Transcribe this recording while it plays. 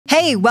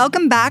Hey,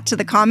 welcome back to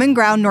the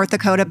CommonGround North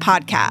Dakota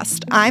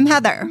podcast. I'm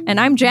Heather. And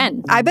I'm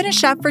Jen. I've been a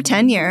chef for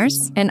 10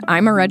 years. And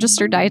I'm a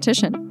registered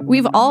dietitian.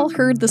 We've all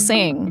heard the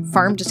saying,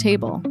 farm to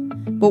table.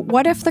 But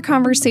what if the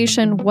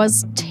conversation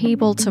was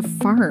table to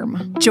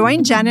farm?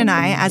 Join Jen and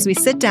I as we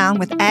sit down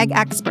with ag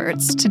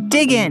experts to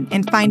dig in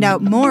and find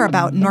out more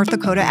about North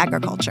Dakota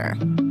agriculture.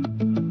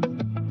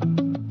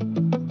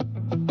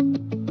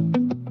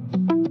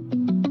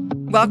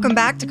 Welcome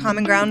back to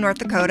CommonGround North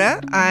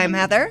Dakota. I'm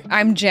Heather.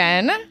 I'm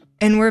Jen.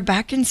 And we're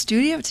back in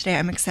studio today.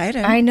 I'm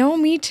excited. I know,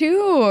 me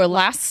too.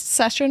 Last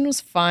session was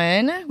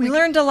fun. We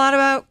learned a lot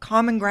about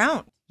Common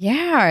Ground.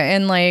 Yeah,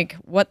 and like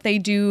what they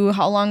do,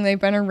 how long they've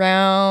been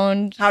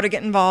around. How to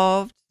get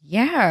involved.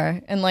 Yeah,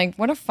 and like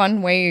what a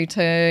fun way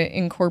to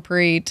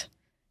incorporate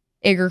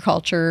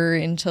agriculture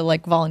into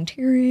like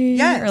volunteering.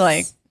 Yes. Or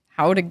like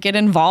how to get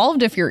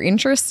involved if you're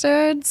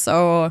interested.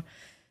 So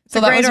it's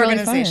a great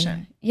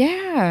organization.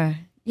 Yeah.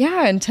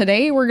 Yeah, and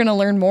today we're going to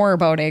learn more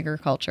about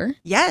agriculture.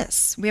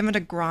 Yes, we have an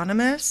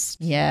agronomist.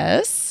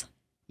 Yes.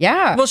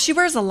 Yeah. Well, she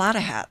wears a lot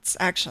of hats,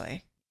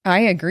 actually. I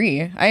agree.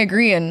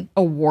 And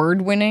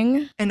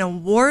award-winning. An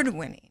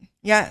award-winning,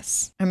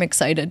 yes. I'm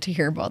excited to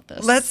hear about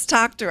this. Let's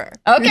talk to her.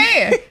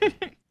 Okay.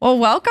 Well,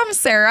 welcome,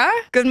 Sarah.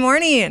 Good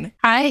morning.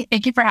 Hi,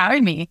 thank you for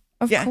having me.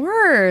 Of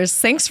course.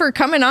 Thanks for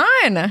coming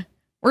on.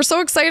 We're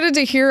so excited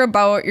to hear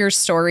about your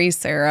story,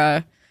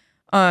 Sarah.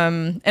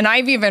 And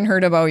I've even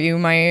heard about you.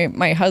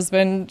 My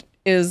husband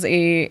is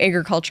a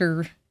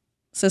agriculture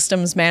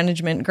systems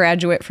management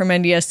graduate from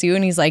NDSU,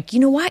 and he's like, you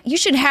know what? You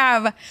should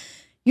have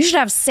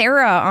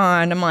Sarah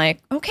on. I'm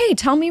like, okay,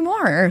 tell me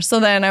more. So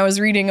then I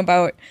was reading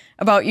about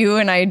you,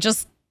 and I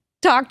just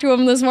talked to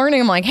him this morning.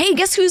 I'm like, hey,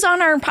 guess who's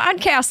on our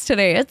podcast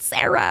today? It's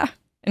Sarah.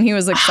 And he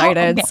was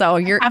excited. Okay. So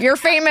you're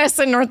famous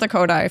in North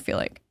Dakota, I feel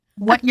like.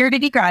 What year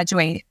did he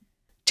graduate?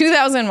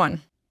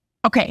 2001.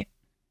 Okay.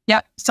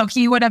 Yep. So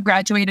he would have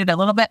graduated a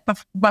little bit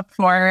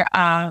before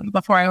I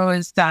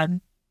was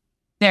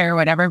there or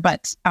whatever.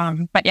 But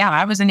yeah,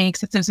 I was an ag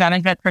systems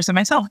management person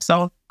myself.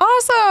 So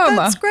awesome.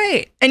 That's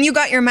great. And you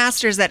got your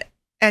master's at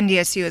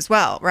NDSU as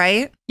well,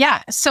 right?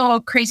 Yeah.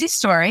 So crazy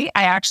story.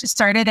 I actually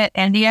started at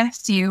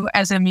NDSU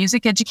as a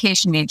music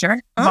education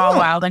major of all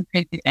wild and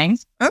crazy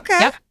things. Okay.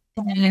 Yep.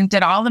 And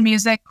did all the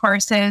music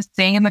courses,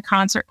 sang in the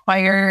concert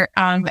choir.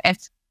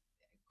 It's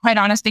quite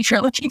honestly, if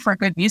you're looking for a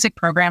good music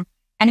program,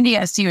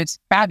 NDSU is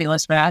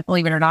fabulous for that,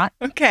 believe it or not.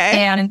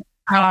 Okay. And,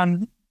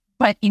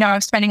 but you know, I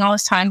was spending all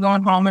this time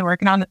going home and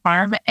working on the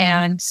farm.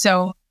 And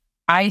so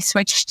I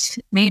switched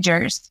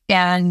majors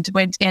and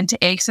went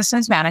into ag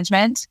systems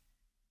management,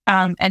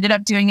 ended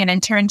up doing an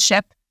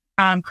internship,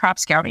 crop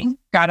scouting,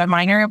 got a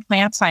minor in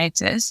plant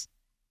sciences,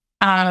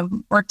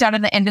 worked out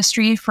in the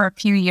industry for a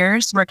few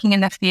years, working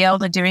in the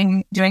field and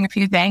doing a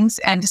few things,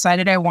 and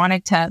decided I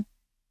wanted to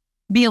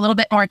be a little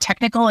bit more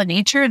technical in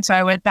nature. And so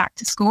I went back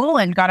to school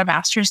and got a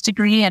master's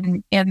degree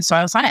in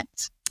soil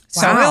science.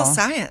 Soil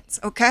science.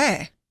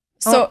 Okay.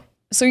 So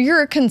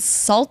you're a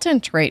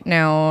consultant right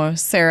now,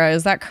 Sarah.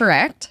 Is that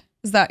correct?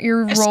 Is that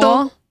your role?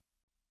 So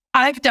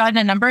I've done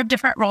a number of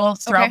different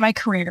roles throughout my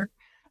career.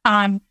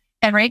 And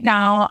right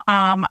now,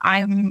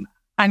 I'm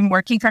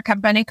working for a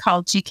company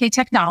called GK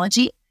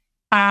Technology.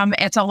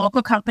 It's a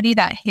local company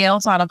that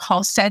hails out of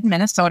Halstead,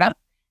 Minnesota.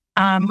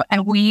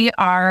 And we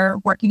are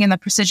working in the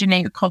precision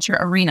agriculture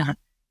arena.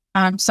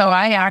 So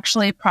I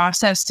actually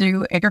process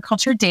through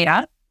agriculture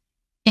data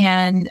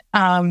and,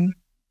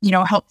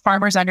 help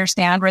farmers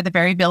understand where the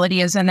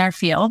variability is in their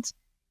fields.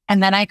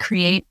 And then I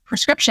create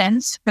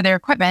prescriptions for their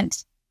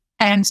equipment.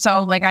 And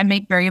so like I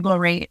make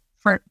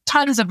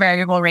tons of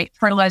variable rate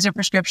fertilizer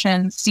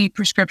prescriptions, seed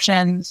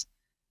prescriptions,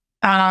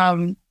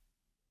 anything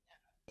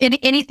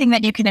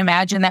that you can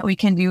imagine that we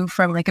can do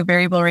from like a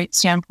variable rate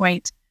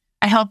standpoint.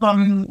 I help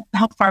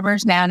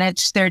farmers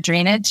manage their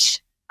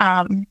drainage.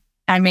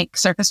 I make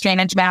surface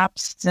drainage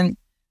maps, and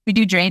we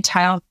do drain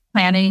tile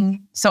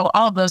planning. So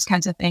all of those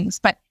kinds of things.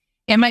 But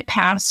in my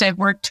past, I've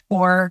worked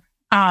for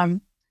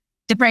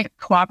different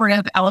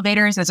cooperative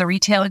elevators as a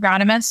retail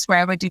agronomist, where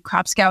I would do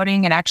crop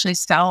scouting and actually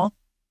sell,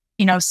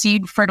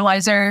 seed,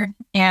 fertilizer,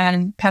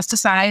 and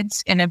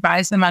pesticides, and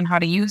advise them on how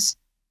to use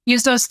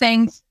those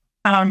things.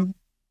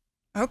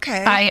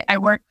 Okay. I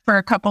worked for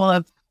a couple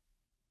of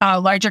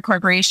larger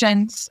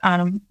corporations,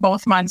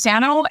 both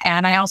Monsanto,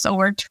 and I also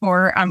worked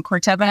for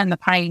Corteva and the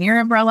Pioneer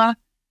umbrella.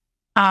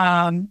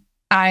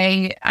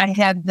 I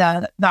had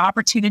the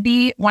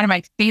opportunity. One of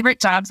my favorite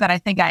jobs that I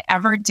think I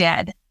ever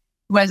did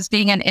was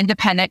being an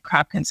independent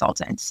crop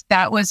consultant.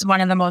 That was one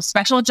of the most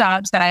special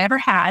jobs that I ever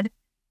had.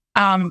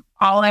 All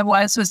I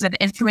was an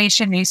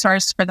information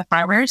resource for the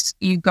farmers.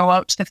 You go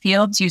out to the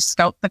fields, you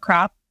scout the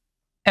crop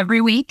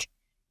every week,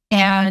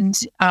 and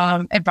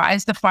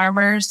advise the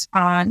farmers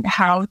on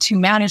how to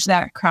manage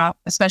that crop,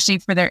 especially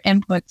for their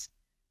inputs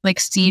like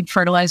seed,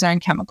 fertilizer,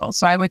 and chemicals.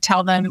 So I would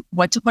tell them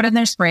what to put in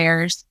their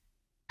sprayers,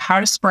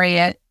 how to spray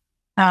it,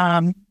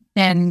 and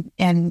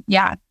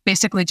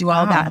basically do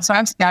all of that. So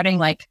I'm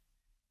scouting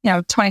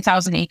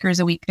 20,000 acres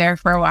a week there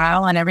for a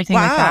while and everything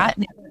like that.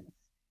 And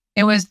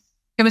it was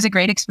was a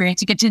great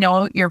experience. You get to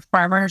know your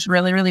farmers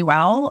really, really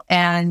well.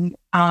 And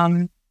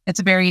it's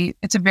a very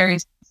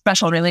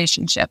special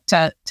relationship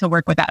to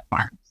work with that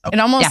farm. So, it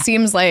almost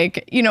seems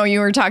like, you know, you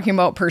were talking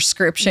about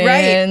prescriptions,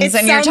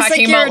 and you're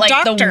talking like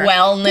about like the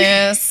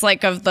wellness,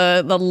 like of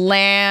the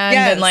land,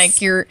 and like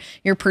you're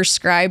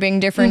prescribing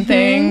different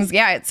things.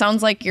 Yeah, it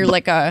sounds like you're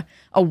like a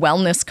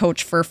wellness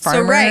coach for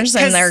farmers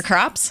and their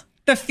crops.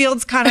 The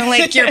field's kind of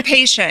like your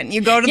patient.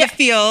 You go to the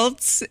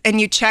fields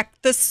and you check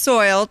the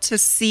soil to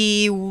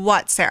see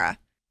what, Sarah?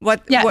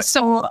 What?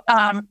 So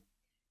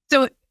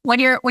when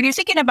you're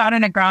thinking about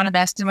an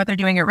agronomist and what they're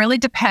doing, it really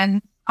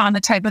depends on the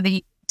type of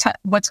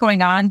what's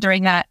going on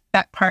during that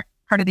part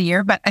of the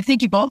year. But I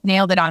think you both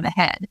nailed it on the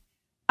head.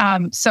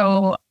 In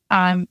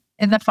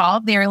the fall,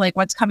 they're like,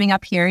 what's coming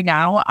up here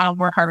now?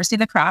 We're harvesting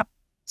the crop.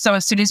 So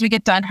as soon as we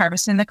get done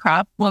harvesting the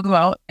crop, we'll go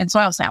out and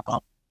soil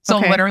sample. So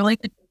literally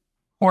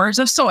cores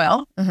of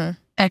soil, and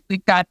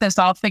we've got this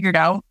all figured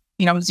out.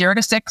 0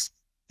 to 6,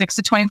 6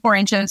 to 24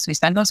 inches. We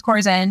send those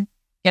cores in,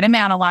 get them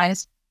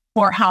analyzed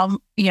for how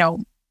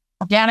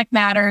organic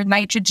matter,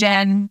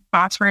 nitrogen,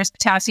 phosphorus,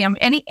 potassium,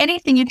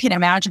 anything you can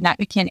imagine that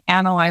we can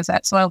analyze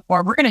that soil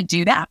for. We're going to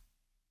do that,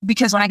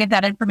 because when I get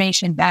that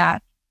information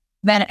back,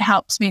 then it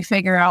helps me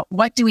figure out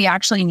what do we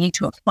actually need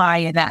to apply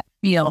in that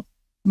field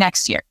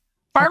next year.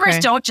 Farmers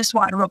don't just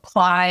want to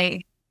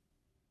apply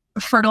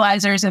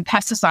fertilizers and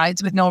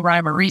pesticides with no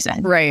rhyme or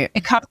reason. Right.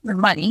 It costs their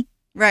money.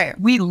 Right.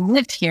 We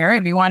lived here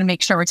and we want to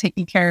make sure we're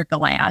taking care of the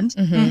land.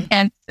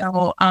 And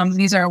so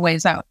these are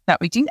ways that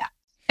we do that.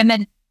 And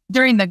then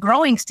during the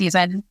growing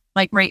season,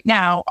 like right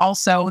now,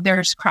 also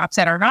there's crops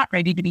that are not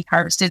ready to be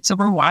harvested. So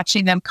we're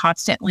watching them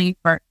constantly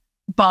for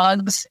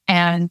bugs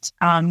and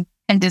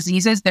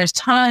diseases. There's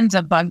tons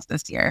of bugs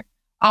this year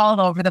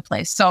all over the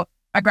place. So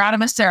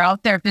agronomists are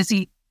out there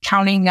busy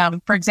counting,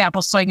 for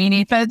example, soybean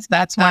aphids.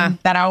 That's one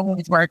that I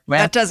always work with.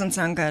 That doesn't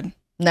sound good.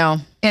 No.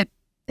 The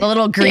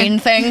little green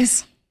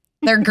things.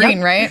 They're green,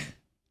 right?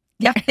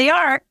 Yep, they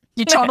are.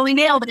 You totally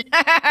nailed it.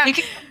 You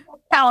can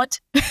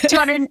count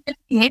 250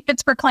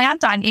 aphids per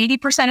plant on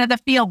 80% of the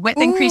field with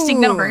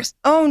increasing numbers.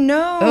 Oh,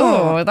 no.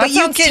 Oh, that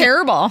sounds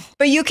terrible.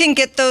 But you can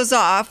get those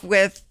off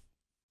with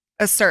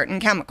a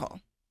certain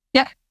chemical.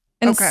 Yeah.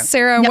 And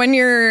Sarah, when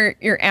you're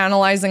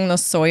analyzing the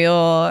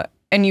soil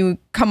and you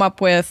come up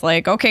with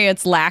like, okay,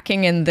 it's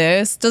lacking in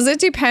this, does it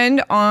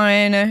depend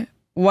on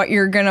what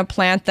you're going to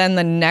plant then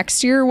the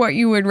next year, what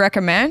you would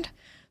recommend?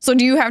 So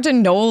do you have to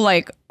know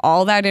like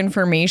all that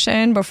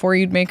information before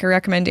you'd make a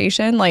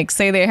recommendation? Like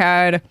say they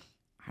had,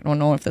 I don't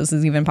know if this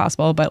is even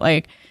possible, but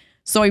like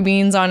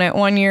soybeans on it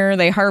one year,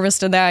 they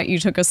harvested that, you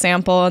took a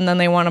sample, and then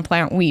they want to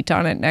plant wheat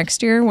on it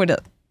next year. Would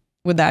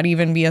that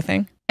even be a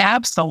thing?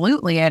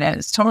 Absolutely, it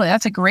is. Totally.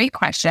 That's a great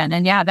question.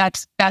 And yeah,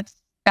 that's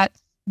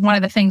one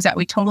of the things that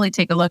we totally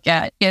take a look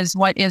at is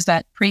what is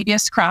that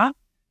previous crop?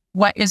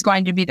 What is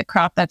going to be the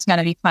crop that's going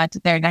to be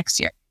planted there next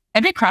year?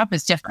 Every crop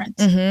is different.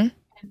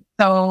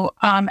 So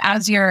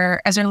as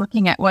you're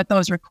looking at what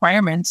those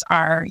requirements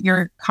are,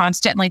 you're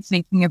constantly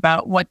thinking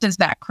about what does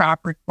that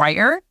crop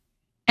require?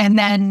 And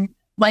then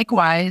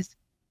likewise,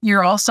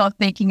 you're also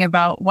thinking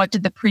about what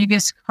did the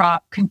previous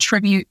crop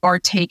contribute or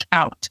take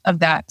out of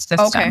that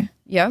system? Okay.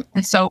 Yeah.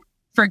 And so,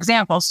 for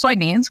example,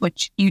 soybeans,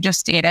 which you just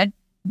stated,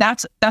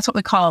 that's what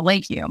we call a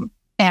legume.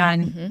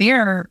 And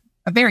they're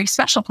a very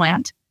special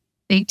plant.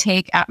 They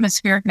take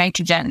atmospheric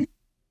nitrogen,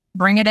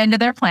 bring it into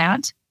their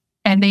plant,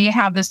 and they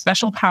have this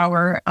special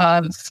power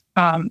of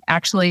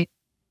actually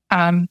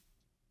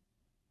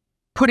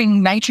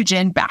putting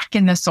nitrogen back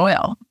in the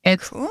soil.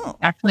 It's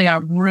actually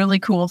a really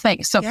cool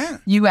thing. So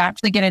you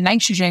actually get a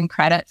nitrogen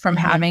credit from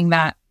having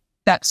that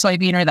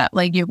soybean or that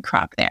legume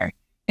crop there.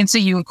 And so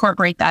you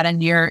incorporate that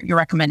into your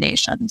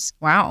recommendations.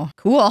 Wow.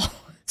 Cool.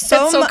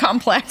 That's so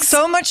complex.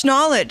 So much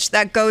knowledge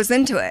that goes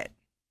into it.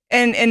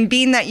 And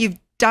being that you've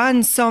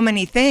done so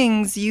many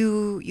things,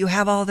 you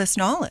have all this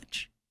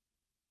knowledge.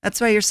 That's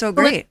why you're so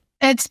great.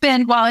 It's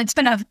been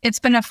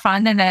a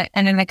fun and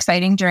an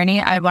exciting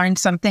journey. I've learned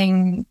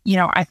something,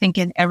 I think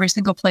in every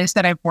single place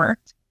that I've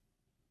worked.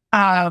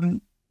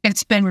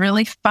 It's been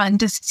really fun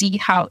to see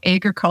how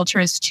agriculture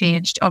has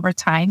changed over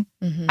time.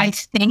 I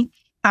think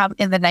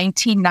in the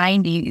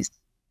 1990s,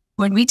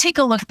 when we take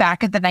a look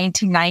back at the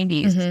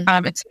 1990s,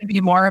 it's going to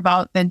be more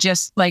about than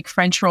just like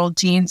French rolled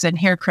jeans and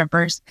hair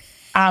crimpers.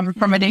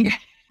 From an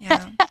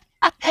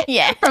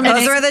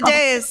those were the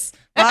days.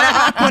 A lot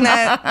of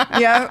Aquanet.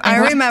 Yeah, I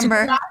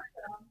remember.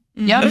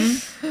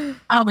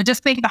 We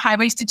just think the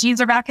high-waisted jeans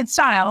are back in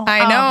style.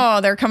 I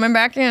know, they're coming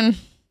back in.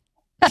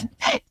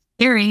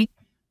 Scary.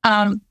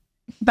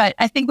 But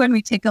I think when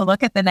we take a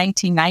look at the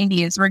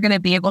 1990s, we're going to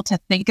be able to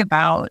think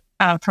about,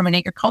 from an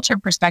agriculture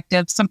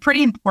perspective, some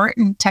pretty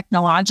important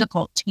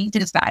technological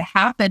changes that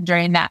happened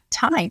during that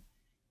time.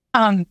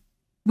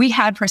 We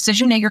had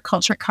precision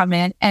agriculture come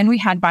in, and we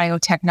had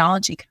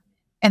biotechnology come in.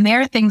 And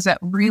there are things that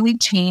really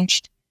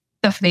changed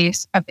the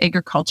face of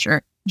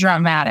agriculture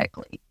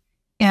dramatically.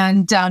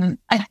 And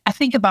I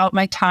think about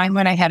my time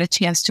when I had a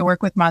chance to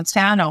work with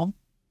Monsanto,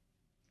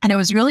 and it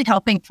was really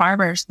helping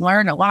farmers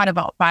learn a lot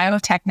about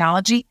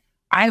biotechnology,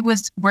 I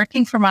was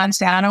working for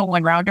Monsanto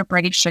when Roundup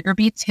Ready sugar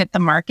beets hit the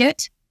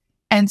market.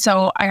 And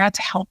so I got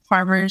to help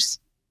farmers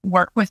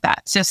work with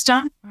that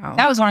system. Wow.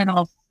 That was one of the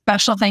most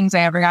special things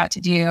I ever got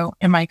to do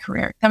in my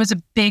career. That was a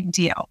big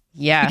deal.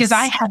 Yes. Because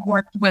I had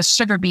worked with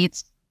sugar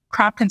beets,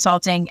 crop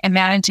consulting, and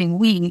managing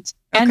weeds.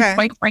 And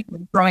quite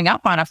frankly, growing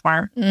up on a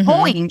farm,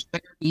 pulling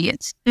sugar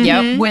beets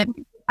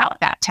without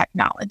that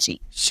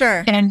technology.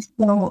 Sure. And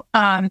so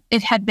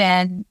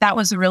that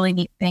was a really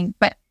neat thing.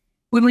 But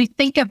when we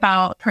think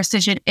about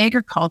precision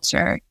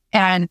agriculture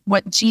and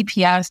what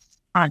GPS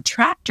on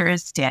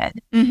tractors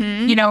did,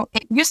 you know,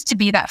 it used to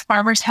be that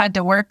farmers had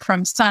to work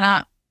from sun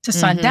up to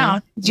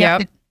sundown. You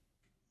have to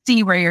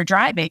see where you're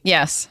driving.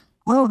 Yes.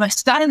 All of a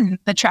sudden,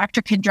 the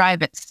tractor can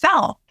drive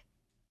itself.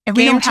 And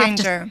we Game don't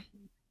changer. have to,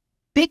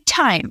 big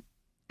time.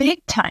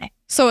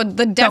 So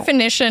the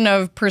definition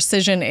of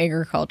precision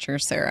agriculture,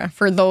 Sarah,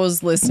 for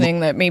those listening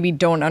that maybe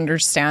don't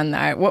understand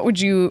that,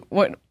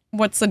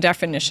 what's the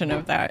definition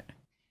of that?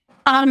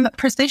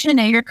 Precision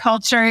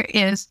agriculture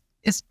is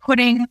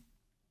putting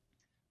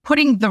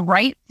the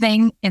right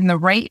thing in the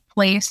right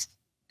place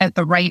at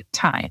the right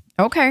time.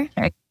 Okay.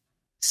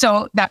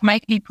 So that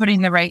might be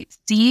putting the right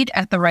seed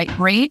at the right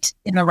rate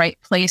in the right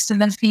place in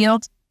the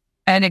field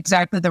at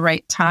exactly the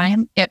right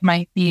time. It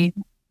might be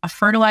a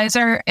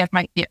fertilizer. It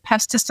might be a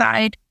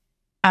pesticide.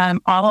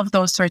 All of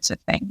those sorts of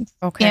things.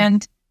 Okay.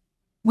 And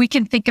we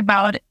can think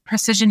about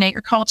precision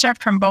agriculture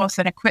from both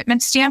an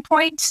equipment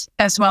standpoint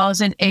as well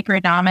as an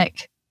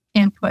agronomic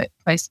input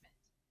placement.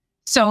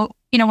 So,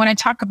 you know, when I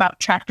talk about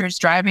tractors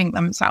driving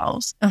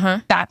themselves,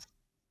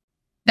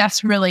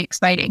 that's really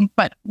exciting.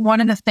 But one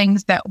of the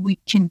things that we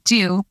can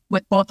do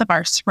with both of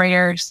our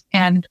sprayers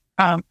and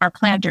our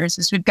planters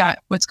is we've got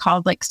what's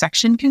called like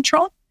section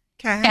control.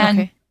 Okay.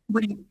 And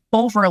when you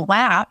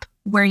overlap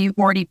where you've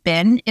already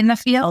been in the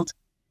field,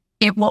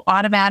 it will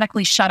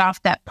automatically shut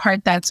off that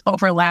part that's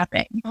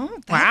overlapping. Oh,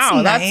 that's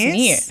nice. That's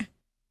neat.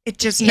 It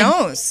just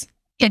knows.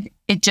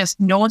 It just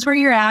knows where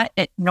you're at.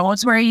 It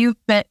knows where you've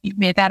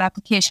made that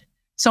application.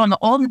 So in the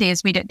olden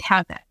days, we didn't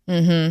have that.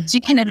 So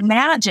you can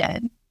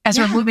imagine as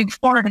we're moving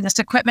forward and this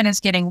equipment is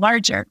getting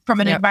larger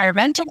from an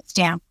environmental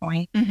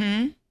standpoint,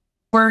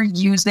 we're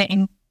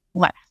using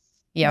less.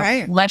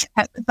 Right. Less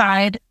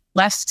pesticide,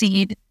 less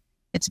seed.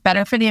 It's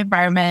better for the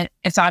environment.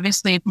 It's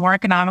obviously more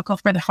economical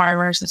for the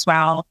farmers as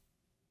well.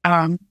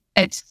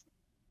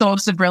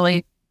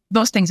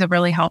 Those things have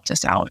really helped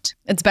us out.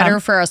 It's better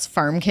for us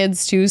farm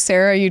kids too,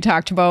 Sarah. You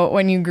talked about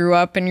when you grew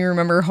up and you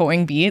remember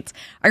hoeing beets.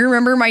 I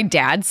remember my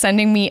dad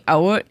sending me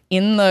out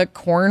in the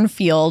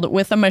cornfield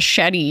with a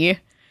machete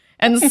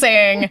and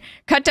saying,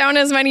 cut down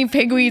as many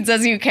pigweeds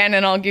as you can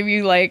and I'll give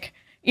you like,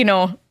 you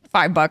know,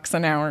 $5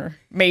 an hour,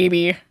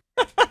 maybe.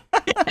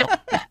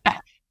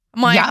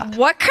 I'm like,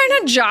 what kind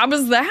of job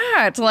is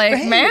that?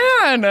 Like,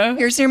 man.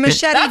 Here's your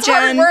machete, That's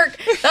Jen. hard work.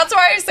 That's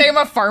why I say I'm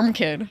a farm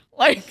kid.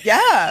 Like,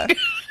 yeah.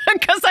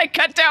 Because I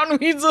cut down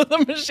weeds with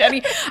a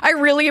machete. I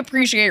really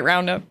appreciate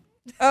Roundup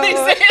these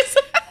days.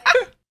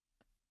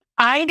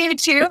 I do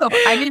too.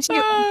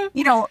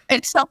 You know,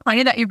 it's so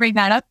funny that you bring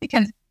that up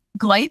because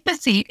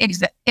glyphosate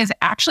is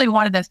actually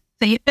one of the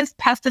safest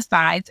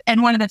pesticides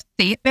and one of the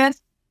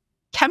safest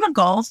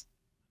chemicals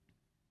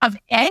of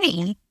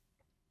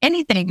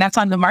anything that's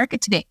on the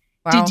market today.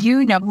 Wow. Did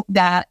you know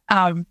that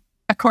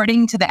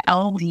according to the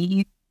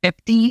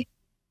LD50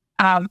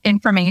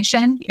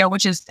 information, you know,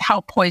 which is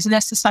how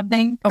poisonous is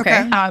something?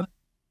 Okay.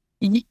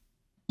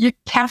 Your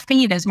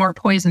caffeine is more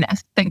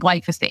poisonous than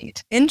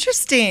glyphosate.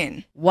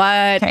 Interesting.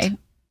 What? Okay.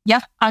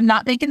 Yep. I'm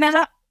not making that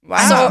up.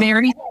 Wow. I'm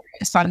very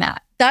serious on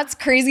that. That's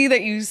crazy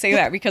that you say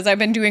that because I've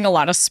been doing a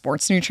lot of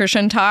sports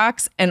nutrition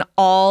talks and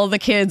all the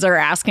kids are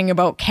asking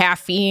about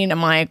caffeine.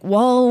 I'm like,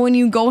 well, when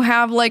you go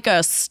have like a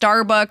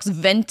Starbucks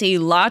venti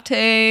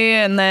latte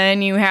and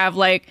then you have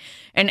like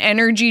an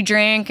energy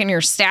drink and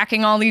you're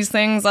stacking all these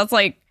things, that's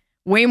like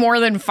way more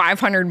than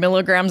 500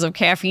 milligrams of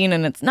caffeine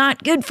and it's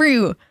not good for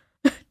you.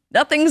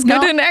 Nothing's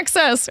good in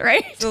excess,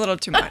 right? It's a little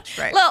too much,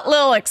 right?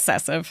 little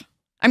excessive.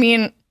 I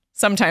mean,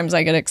 sometimes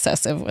I get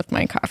excessive with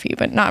my coffee,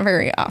 but not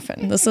very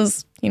often. This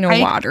is,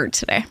 water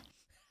today.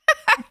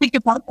 I think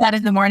about that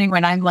in the morning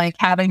when I'm like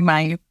having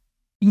my,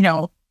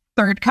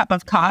 third cup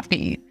of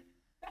coffee.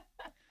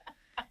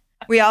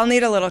 We all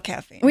need a little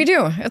caffeine. We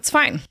do. It's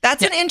fine.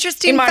 That's an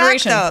interesting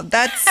fact, though.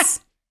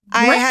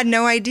 I had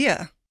no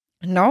idea.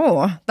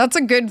 No, that's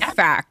a good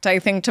fact, I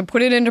think, to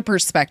put it into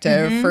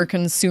perspective for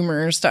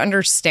consumers to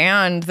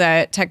understand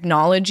that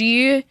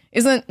technology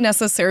isn't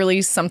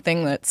necessarily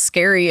something that's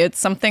scary. It's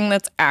something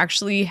that's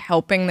actually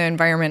helping the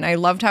environment. I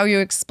loved how you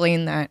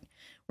explained that.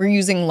 We're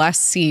using less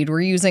seed.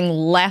 We're using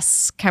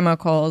less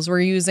chemicals.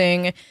 We're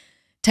using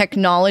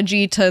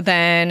technology to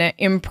then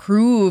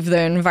improve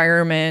the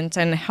environment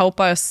and help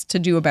us to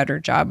do a better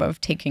job of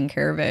taking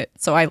care of it.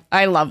 So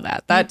I love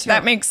that.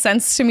 That makes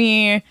sense to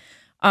me.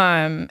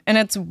 And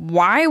it's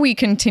why we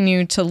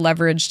continue to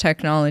leverage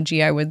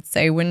technology, I would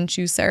say, wouldn't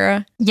you,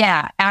 Sarah?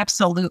 Yeah,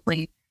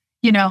 absolutely.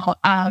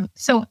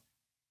 So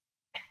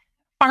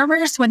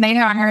farmers, when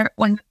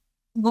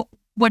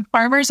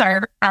farmers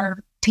are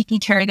taking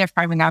care of their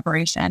farming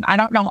operation. I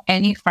don't know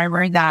any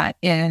farmer that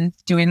is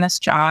doing this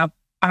job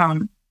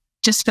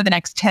just for the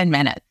next 10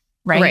 minutes,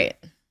 right? Right.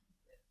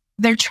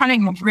 They're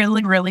trying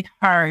really, really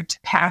hard to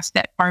pass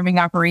that farming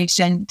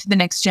operation to the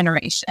next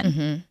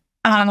generation.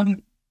 Mm-hmm.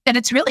 And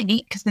it's really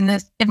neat because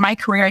in my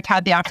career, I've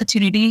had the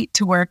opportunity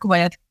to work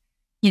with,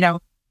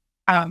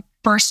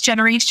 first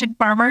generation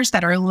farmers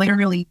that are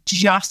literally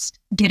just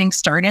getting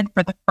started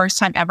for the first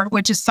time ever,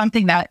 which is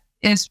something that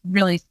is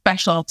really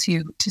special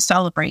to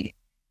celebrate.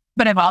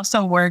 But I've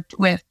also worked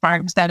with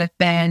farms that have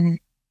been,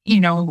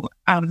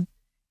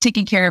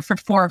 taken care of for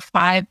 4 or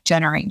 5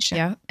 generations.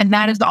 Yeah. And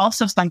that is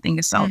also something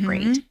to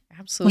celebrate. Mm-hmm.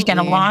 Absolutely. We get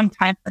a long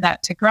time for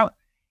that to grow.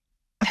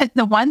 But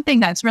the one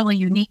thing that's really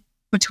unique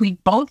between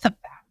both of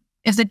them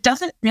is it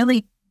doesn't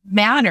really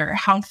matter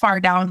how far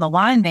down the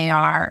line they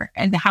are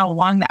and how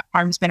long that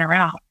farm's been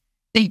around.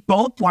 They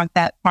both want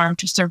that farm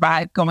to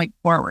survive going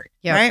forward.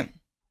 Yeah. Right.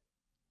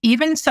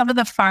 Even some of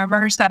the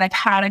farmers that I've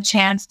had a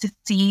chance to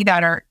see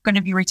that are going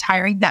to be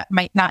retiring that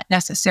might not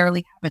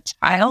necessarily have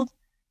a child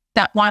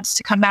that wants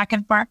to come back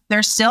and farm,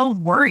 they're still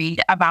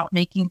worried about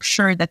making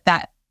sure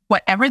that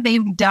whatever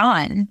they've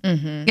done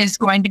Mm-hmm. is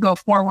going to go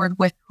forward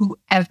with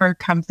whoever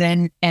comes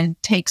in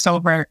and takes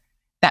over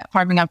that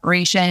farming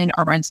operation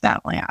or runs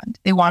that land.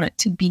 They want it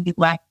to be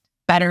left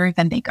better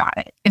than they got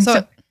it. And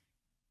so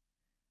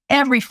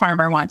every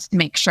farmer wants to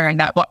make sure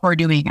that what we're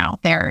doing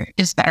out there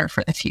is better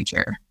for the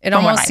future. It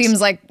almost seems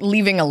like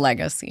leaving a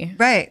legacy.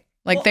 Right.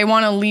 Like they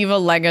want to leave a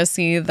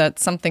legacy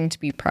that's something to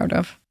be proud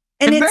of.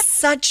 And it's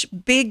such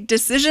big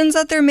decisions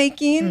that they're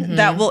making Mm-hmm.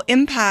 that will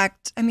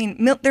impact, they're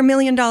 $1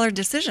 million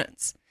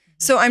decisions.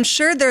 So I'm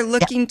sure they're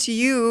looking to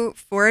you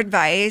for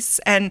advice.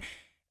 And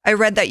I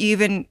read that you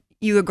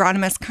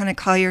agronomists kind of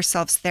call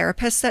yourselves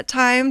therapists at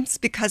times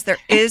because there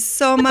is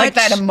so much. Like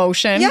that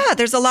emotion. Yeah,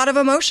 there's a lot of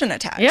emotion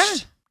attached. Yeah.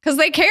 Because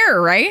they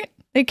care, right?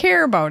 They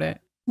care about it.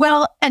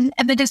 Well, and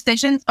the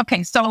decisions.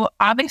 Okay, so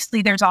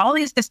obviously there's all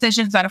these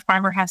decisions that a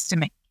farmer has to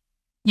make.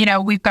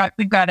 We've got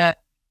to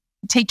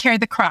take care of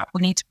the crop.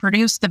 We need to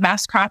produce the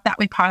best crop that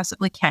we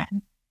possibly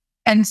can.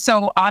 And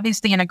so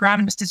obviously an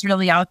agronomist is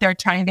really out there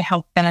trying to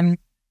help them,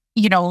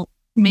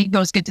 make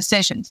those good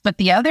decisions. But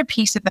the other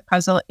piece of the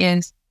puzzle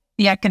is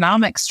the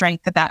economic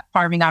strength of that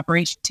farming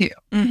operation too.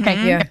 Mm-hmm.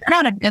 Okay, Yeah. if they're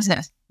not in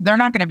business, they're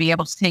not going to be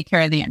able to take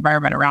care of the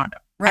environment around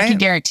them. Right. I can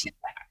guarantee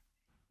that.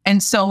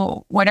 And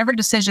so whatever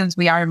decisions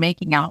we are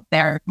making out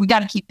there, we got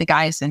to keep the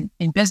guys in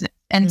business.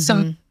 And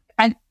so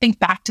I think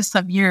back to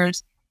some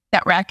years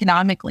that were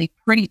economically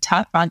pretty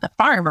tough on the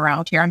farm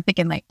around here. I'm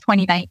thinking like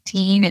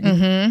 2019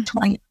 and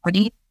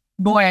 2020.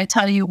 Boy, I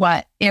tell you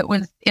what, it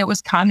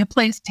was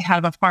commonplace to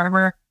have a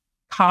farmer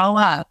call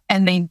up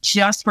and they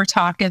just were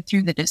talking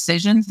through the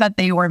decisions that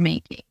they were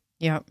making.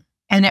 Yep.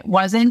 And it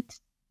wasn't,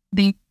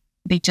 they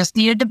just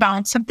needed to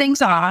bounce some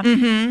things off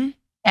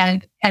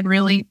and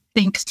really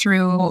think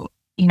through,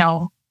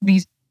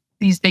 these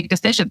big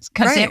decisions.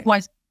 Because it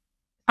was,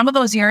 some of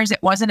those years,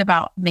 it wasn't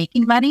about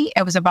making money.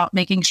 It was about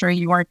making sure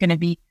you were going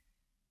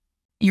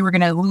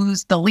to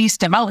lose the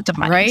least amount of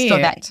money so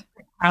that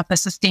you have the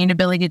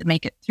sustainability to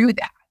make it through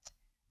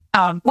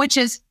that. Which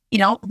is,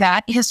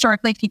 that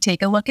historically, if you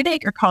take a look at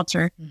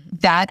agriculture,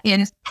 that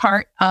is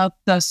part of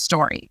the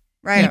story.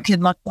 Right. You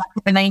can look back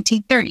at the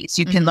 1930s.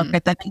 You can look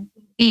at the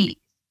 1980s.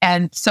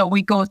 And so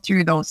we go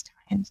through those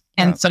times.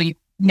 And so you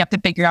have to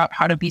figure out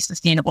how to be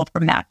sustainable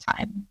from that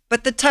time.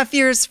 But the tough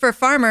years for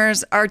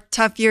farmers are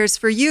tough years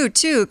for you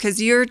too, because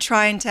you're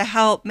trying to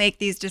help make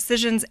these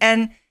decisions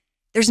and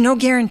there's no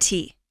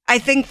guarantee. I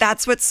think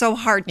that's what's so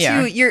hard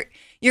too.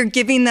 You're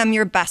giving them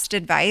your best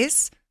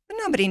advice, but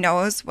nobody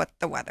knows what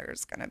the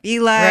weather's going to be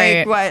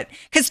like. Right.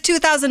 Because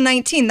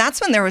 2019,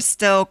 that's when there was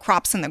still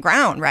crops in the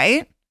ground,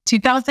 right?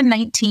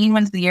 2019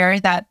 was the year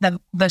that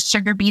the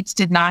sugar beets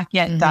did not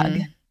get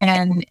dug.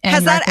 And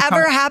has that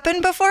ever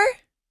happened before?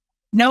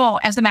 No,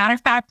 as a matter of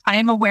fact, I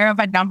am aware of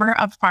a number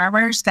of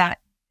farmers that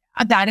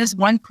is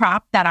one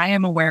crop that I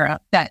am aware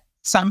of, that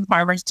some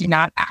farmers do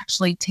not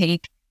actually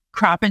take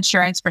crop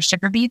insurance for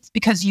sugar beets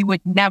because you would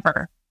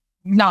never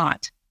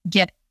not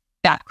get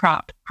that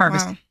crop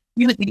harvested. Wow.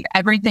 You would need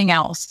everything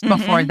else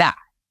before that.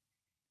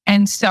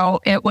 And so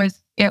it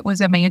was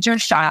a major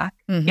shock.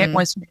 It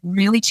was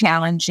really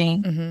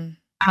challenging.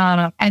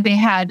 And they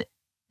had,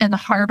 and the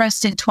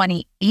harvest in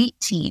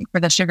 2018 for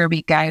the sugar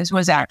beet guys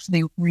was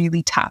actually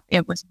really tough.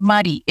 It was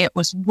muddy. It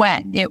was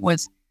wet.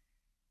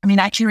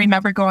 I can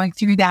remember going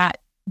through that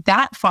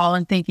fall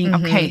and thinking,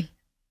 okay,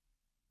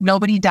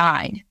 nobody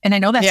died. And I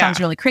know that sounds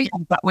really crazy,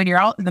 but when you're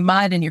out in the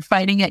mud and you're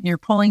fighting it and you're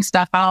pulling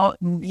stuff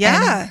out and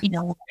bad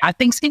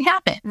things can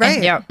happen.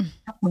 Right. Yeah.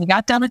 When we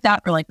got done with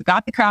that, we're like, we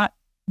got the crop,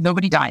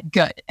 nobody died.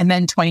 Good. And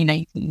then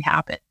 2019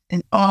 happened.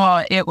 And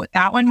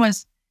that one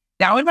was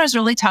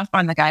really tough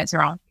on the guys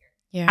around.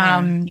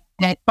 Yeah.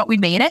 But we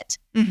made it.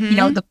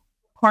 The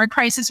corn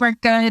prices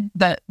weren't good.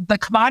 The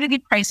commodity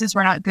prices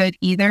were not good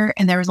either.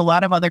 And there was a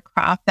lot of other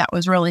crop that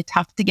was really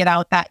tough to get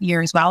out that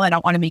year as well. I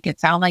don't want to make it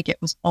sound like it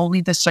was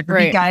only the sugar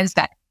beet guys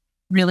that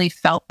really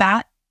felt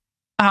that.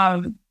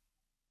 I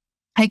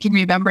can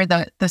remember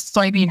the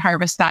soybean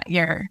harvest that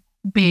year.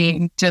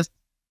 being just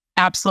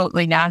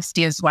absolutely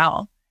nasty as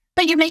well.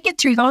 But you make it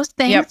through those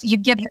things. Yep. You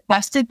give the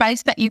best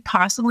advice that you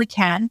possibly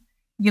can.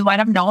 You let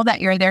them know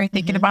that you're there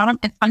thinking about them.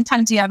 And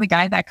sometimes you have a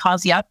guy that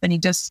calls you up and he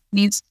just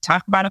needs to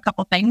talk about a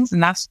couple things,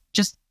 and that's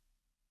just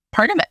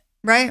part of it.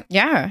 Right.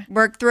 Yeah.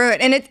 Work through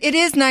it. And it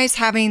is nice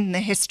having the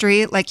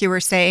history, like you were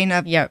saying,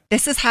 of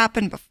this has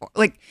happened before.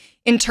 Like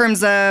in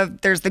terms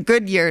of there's the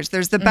good years,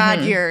 there's the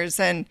bad years,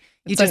 and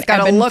you just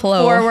got to look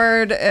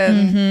forward.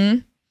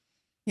 And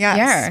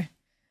yeah.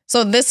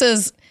 So this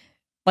is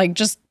like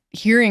just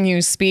hearing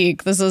you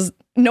speak. This is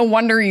no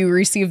wonder you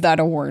received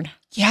that award.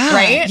 Yeah.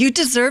 Right. You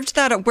deserved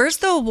that. Where's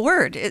the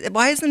award?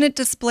 Why isn't it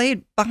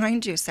displayed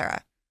behind you,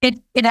 Sarah?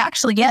 It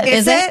actually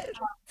is. Is it?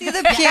 See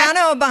the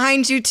piano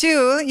behind you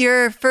too.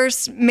 Your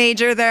first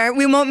major there.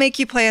 We won't make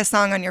you play a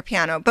song on your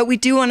piano, but we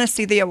do want to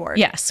see the award.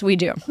 Yes, we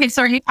do. Okay,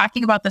 so are you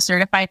talking about the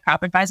Certified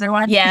Crop Advisor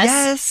one?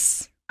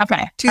 Yes.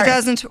 Okay.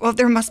 2002. Right. Well,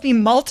 there must be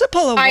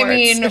multiple awards. I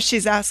mean, if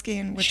she's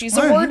asking which she's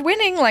one. Award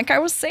winning, like I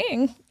was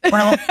saying.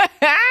 Well,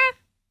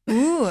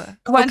 ooh.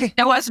 Okay.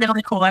 It was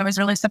really cool. I was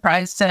really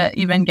surprised to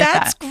even get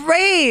that. That's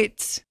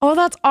great. Oh,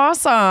 that's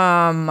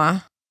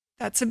awesome.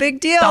 That's a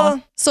big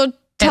deal. So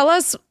tell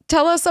us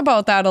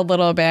about that a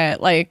little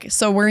bit. Like,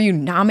 so were you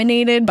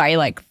nominated by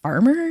like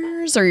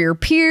farmers or your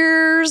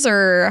peers,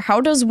 or how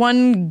does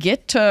one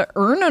get to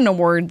earn an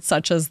award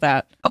such as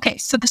that? Okay,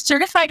 so the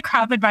Certified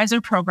Crop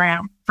Advisor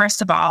Program,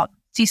 first of all,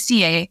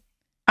 CCA,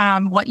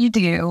 what you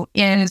do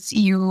is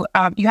you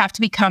have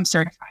to become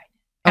certified,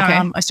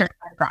 a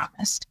certified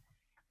agronomist.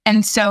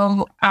 And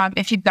so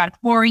if you've got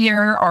a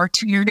 4-year or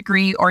 2-year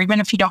degree, or even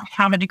if you don't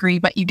have a degree,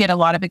 but you get a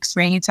lot of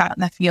experience out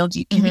in the field,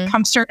 you can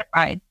become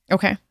certified.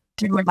 Okay.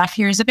 Through enough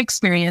years of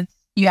experience.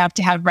 You have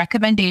to have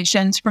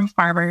recommendations from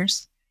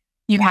farmers.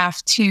 You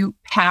have to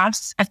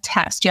pass a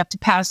test. You have to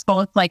pass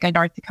both like a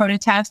North Dakota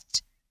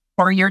test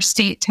or your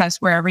state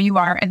test wherever you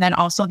are, and then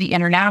also the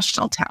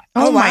international test.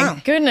 Oh wow.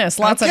 My goodness,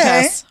 lots of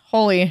tests.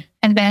 Holy.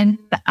 And then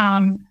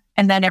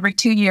every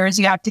 2 years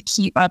you have to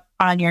keep up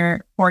on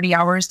your 40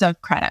 hours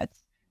of credits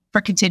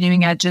for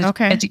continuing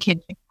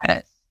education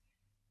credits.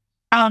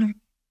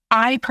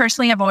 I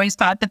personally have always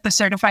thought that the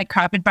Certified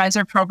Crop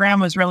Advisor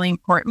program was really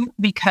important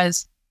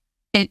because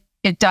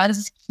it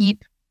does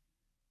keep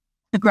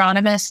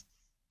agronomists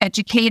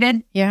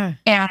educated. Yeah.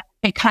 And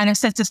it kind of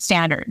sets a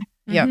standard.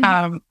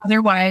 Yeah.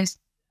 Otherwise,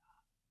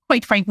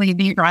 quite frankly,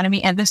 the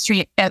agronomy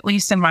industry, at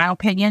least in my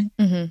opinion,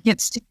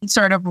 gets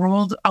sort of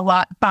ruled a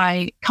lot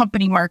by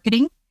company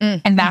marketing.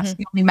 And that's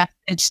the only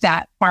message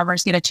that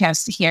farmers get a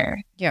chance to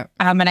hear. Yeah.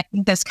 And I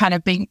think this kind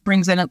of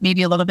brings in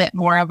maybe a little bit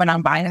more of an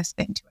unbiased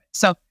thing to it.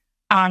 So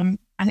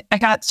I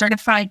got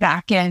certified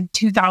back in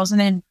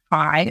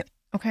 2005.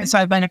 Okay. So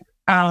I've been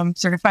a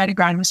certified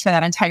agronomist for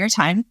that entire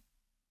time.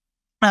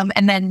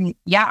 And then,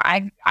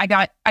 I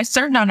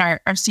served on our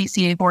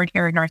CCA board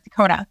here in North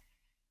Dakota.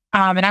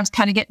 And I was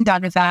kind of getting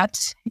done with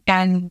that.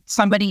 And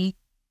somebody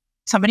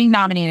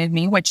nominated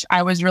me, which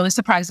I was really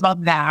surprised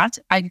about that.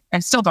 I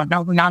still don't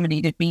know who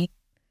nominated me.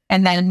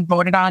 And then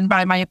voted on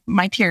by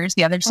my peers,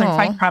 the other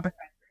certified crop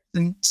advisors.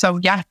 And so,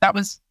 that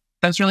was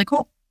really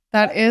cool.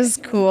 That is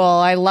cool.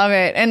 I love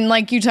it. And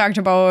like you talked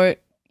about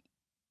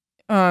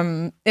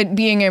it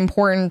being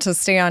important to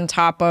stay on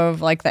top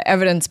of like the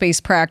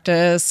evidence-based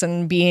practice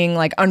and being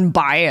like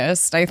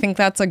unbiased. I think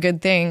that's a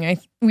good thing.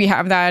 We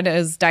have that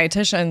as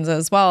dietitians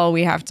as well.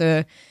 We have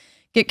to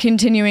get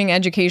continuing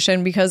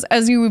education because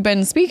as you've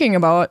been speaking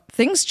about,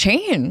 things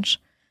change.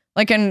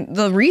 Like, and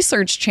the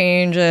research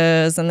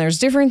changes and there's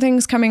different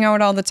things coming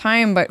out all the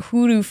time, but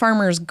who do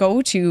farmers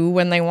go to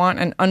when they want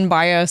an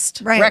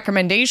unbiased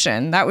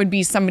recommendation? That would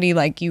be somebody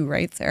like you,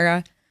 right,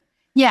 Sarah?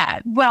 Yeah.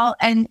 Well,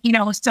 and,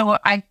 so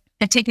I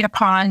take it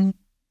upon,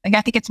 like,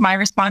 I think it's my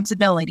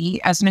responsibility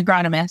as an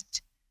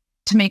agronomist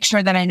to make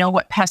sure that I know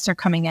what pests are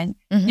coming in.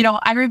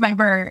 I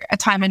remember a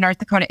time in North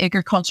Dakota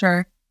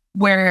agriculture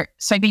where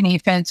soybean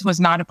aphids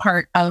was not a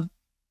part of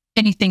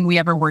anything we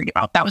ever worried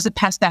about. That was a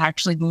pest that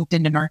actually moved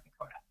into North Dakota.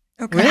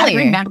 Okay. Really?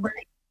 I remember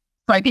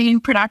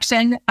soybean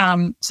production.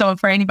 So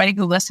for anybody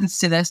who listens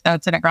to this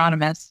that's an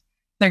agronomist,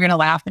 they're going to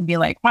laugh and be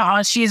like,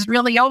 wow, she's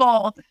really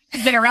old.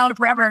 She's been around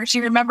forever. She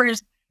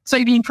remembers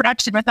soybean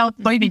production without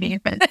soybean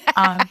aphids.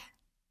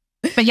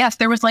 But yes,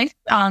 there was life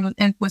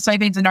with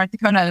soybeans in North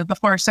Dakota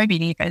before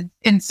soybean aphids.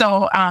 And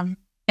so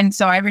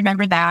I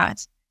remember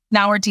that.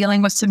 Now we're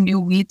dealing with some new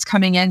weeds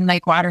coming in,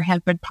 like water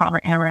hemp and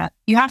palmer amaranth.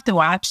 You have to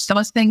watch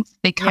those things.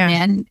 They come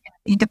in and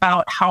think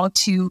about how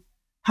to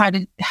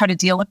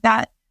deal with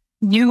that.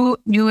 New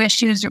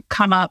issues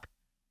come up.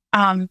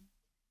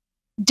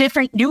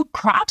 Different new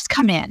crops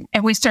come in,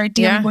 and we start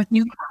dealing with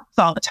new crops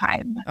all the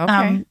time.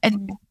 Okay.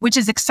 And which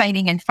is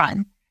exciting and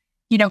fun.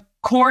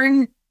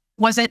 Corn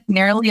wasn't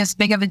nearly as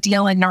big of a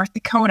deal in North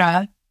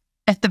Dakota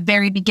at the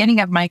very beginning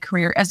of my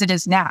career as it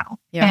is now.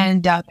 Yeah.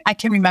 And I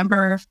can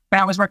remember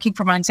when I was working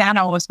for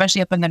Monsanto,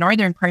 especially up in the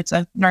northern parts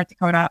of North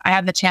Dakota, I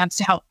had the chance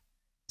to help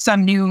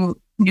some new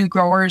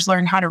growers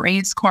learn how to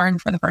raise corn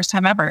for the first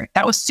time ever.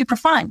 That was super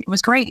fun. It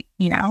was great,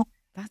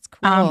 That's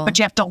cool. But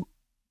you have to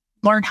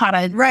learn how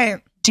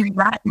to do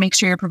that, make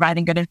sure you're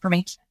providing good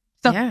information.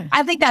 So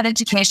I think that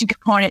education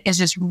component is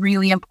just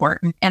really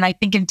important. And I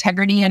think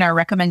integrity in our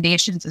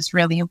recommendations is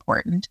really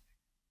important.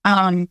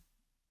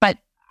 But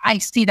I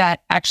see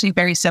that actually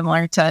very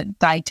similar to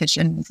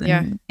dietitians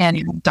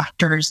and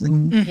doctors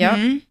and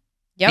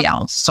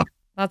else. So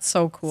that's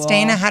so cool.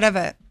 Staying ahead of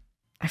it.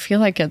 I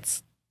feel like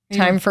it's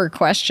time for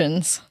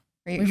questions.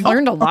 We've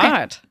learned a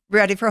lot.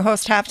 Ready for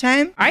host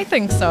halftime? I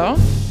think so.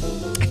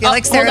 I feel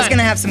like Sarah's going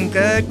to have some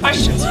good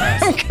questions for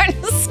us. I'm kind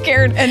of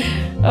scared. And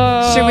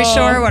should we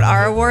show her what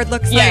our award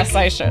looks like? Yes,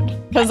 I should.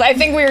 Because I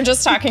think we were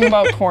just talking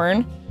about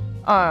corn.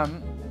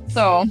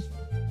 So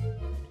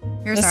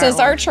this is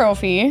our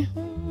trophy.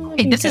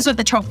 Okay, this is what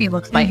the trophy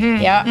looks like.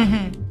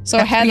 Yeah. So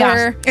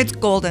Heather. It's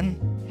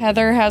golden.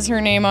 Heather has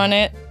her name on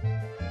it,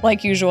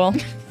 like usual.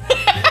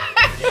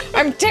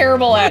 I'm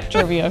terrible at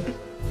trivia.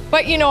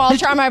 But, you know, I'll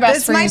try my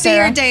best for you, This might be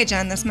your day,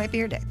 Jen. This might be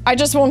your day. I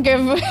just won't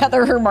give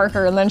Heather her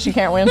marker and then she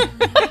can't win.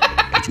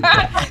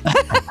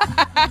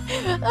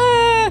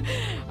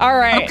 All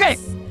right. Okay.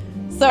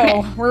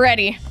 So we're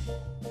ready.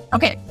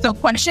 Okay. So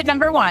question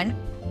number 1.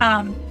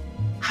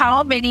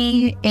 How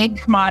many egg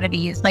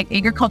commodities, like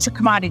agriculture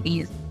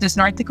commodities, does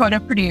North Dakota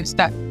produce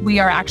that we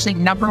are actually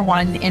number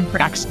 1 in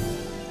production?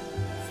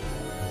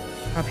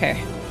 Okay.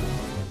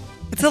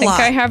 It's a lot.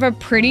 I have a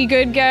pretty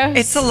good guess.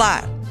 It's a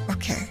lot.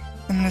 Okay.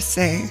 I'm going to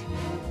say,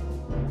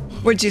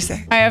 what'd you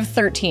say? I have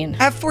 13.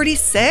 I have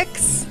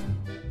 46.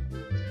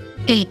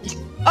 8.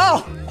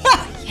 Oh,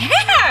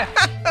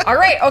 yeah. All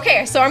right.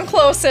 Okay. So I'm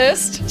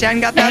closest. Jen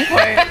got that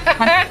point.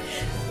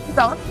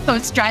 So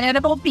it's dry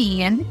edible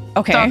bean.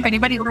 Okay. So if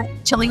anybody likes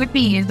chili with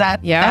beans,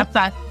 that's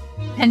that.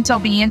 Pinto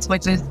beans,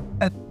 which is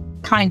a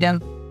kind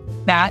of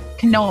that.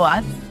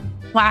 Canola,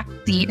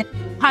 flaxseed,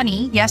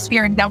 honey. Yes, we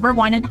are number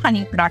 1 in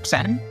honey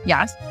production.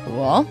 Yes.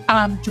 Cool.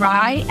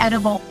 Dry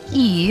edible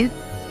peas,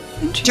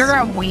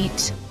 durum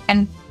wheat,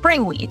 and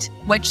spring wheat.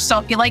 Which, so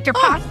if you like your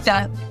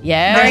pasta,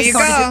 yes. There you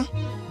go.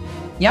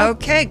 Yep.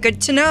 Okay, good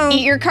to know.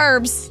 Eat your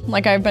carbs,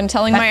 like I've been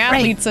telling my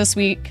athletes this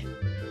week.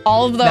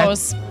 All of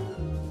those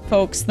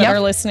folks that are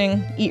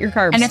listening, eat your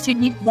carbs. And if you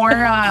need more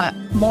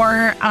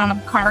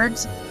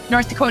carbs,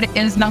 North Dakota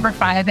is number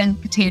 5 in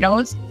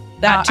potatoes.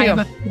 That too. I'm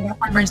a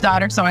farmer's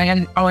daughter, so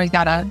I always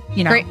gotta,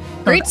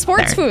 great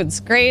sports foods.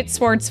 Great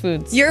sports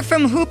foods. You're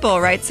from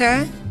Hoople, right,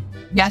 Sarah?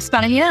 Yes,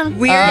 I am.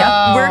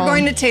 We're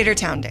going to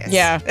Tatertown Days.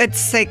 Yeah.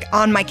 It's like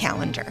on my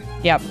calendar.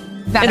 Yep.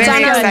 That's it's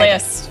on our exciting.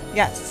 list.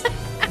 Yes.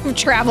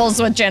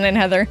 Travels with Jen and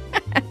Heather.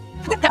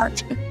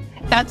 That's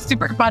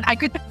super fun. I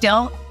could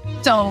still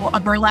sew a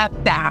burlap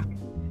sack,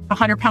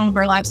 100-pound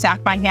burlap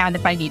sack by hand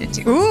if I needed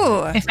to.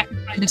 Ooh. If I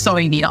could find a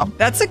sewing needle.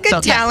 That's a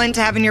good talent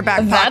to have in your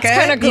back pocket. That's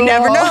kind of cool. You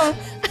never know.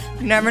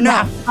 You never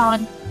know.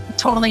 Yeah,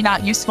 totally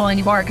not useful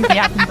anymore because we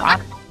have these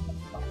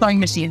sewing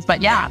machines.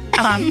 But yeah.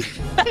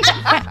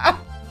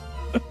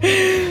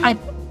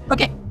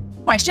 Okay.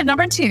 Question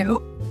number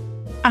 2.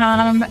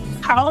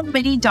 How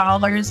many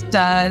dollars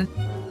does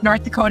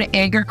North Dakota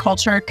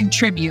agriculture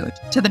contribute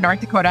to the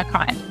North Dakota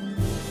economy?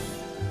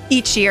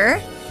 Each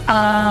year?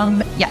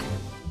 Yeah.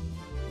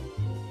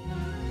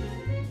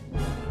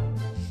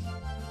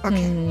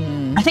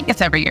 Okay. I think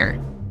it's every year.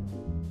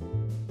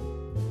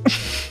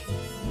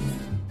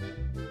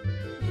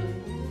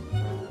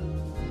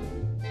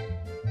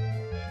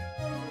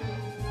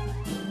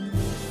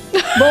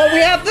 Well, we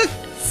have the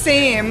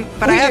same,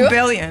 but I have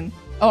billion.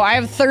 Oh, I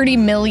have 30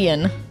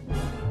 million.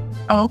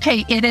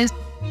 Okay, it is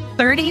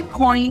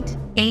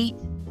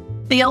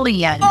 30.8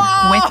 billion.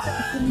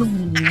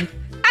 That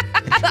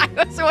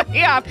was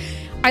way off.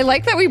 I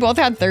like that we both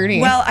had 30.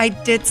 Well, I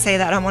did say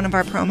that on one of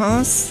our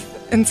promos,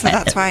 and so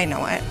that's why I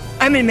know it.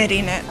 I'm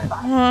admitting it.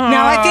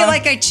 Now I feel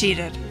like I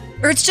cheated.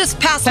 Or it's just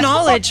past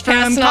knowledge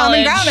from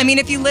Common Ground. I mean,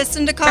 if you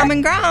listen to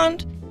Common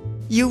Ground,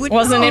 you would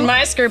Wasn't know. in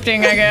my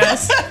scripting, I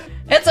guess.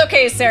 It's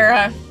okay,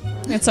 Sarah.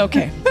 It's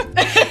okay.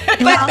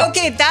 But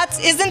okay,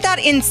 isn't that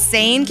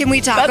insane? Can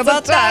we talk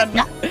about that?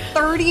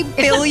 $30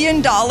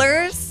 billion?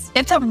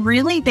 It's a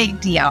really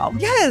big deal.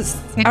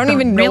 Yes. I don't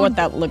even know what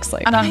that looks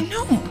like. I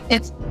know.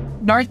 It's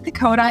North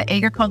Dakota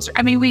agriculture.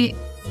 I mean, the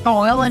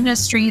oil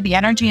industry, the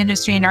energy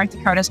industry in North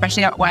Dakota,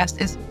 especially out west,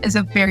 is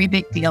a very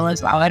big deal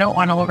as well. I don't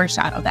want to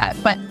overshadow that.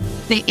 But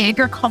the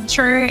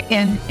agriculture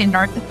in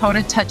North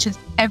Dakota touches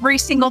every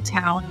single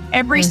town,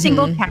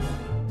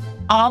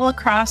 all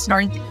across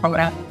North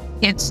Dakota.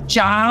 It's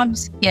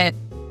jobs, it's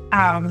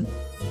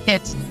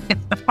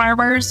the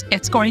farmers,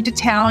 it's going to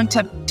town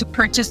to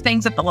purchase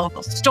things at the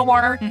local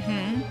store,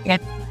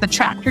 it's the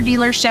tractor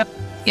dealership,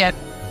 it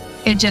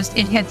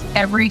hits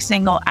every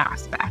single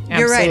aspect.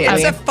 You're right.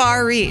 It's a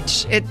far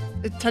reach. It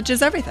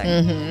touches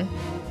everything.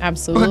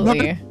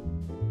 Absolutely.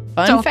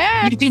 Fun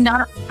fact. You do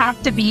not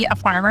have to be a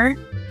farmer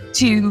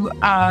to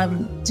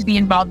be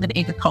involved in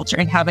agriculture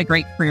and have a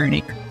great career in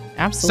agriculture.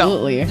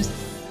 Absolutely. So just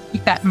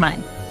keep that in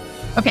mind.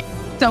 Okay.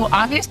 So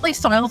obviously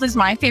soils is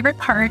my favorite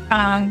part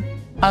of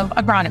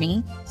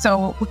agronomy.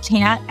 So we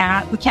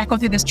can't go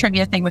through this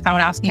trivia thing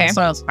without asking a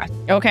soils question.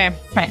 Okay.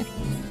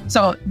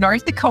 So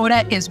North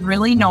Dakota is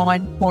really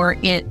known for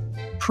its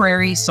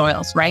prairie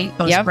soils, right?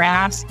 Those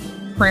grass,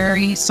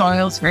 prairie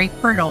soils, very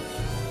fertile.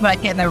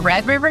 But in the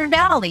Red River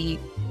Valley,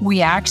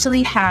 we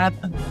actually have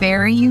a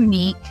very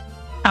unique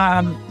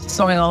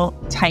soil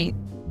type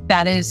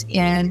that is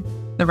in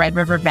the Red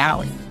River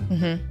Valley.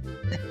 Mm-hmm.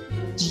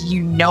 Do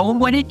you know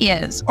what it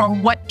is or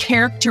what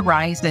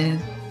characterizes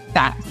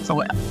that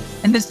soil?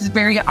 And this is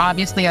very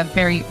obviously a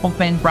very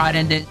open,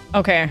 broad-ended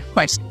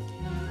question.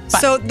 But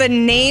so the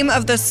name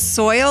of the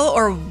soil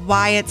or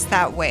why it's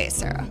that way,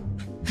 Sarah?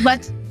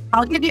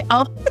 I'll give you,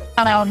 I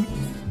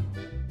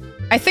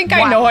think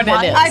I know what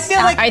it is.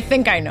 I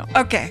think I know.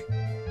 Okay.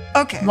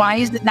 Why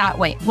is it that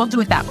way? We'll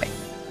do it that way.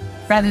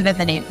 Rather than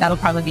the name. That'll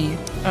probably be...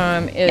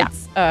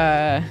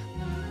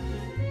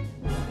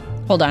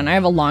 hold on. I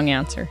have a long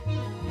answer.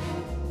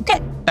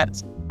 Okay.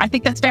 I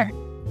think that's fair.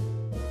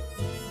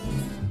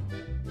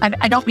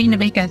 I don't mean to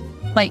make us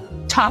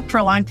talk for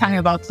a long time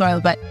about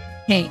soil, but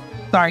hey,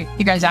 sorry,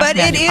 you guys asked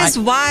me. But it is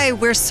why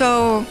we're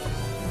so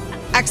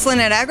excellent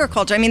at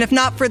agriculture. I mean, if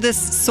not for this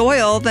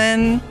soil,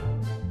 then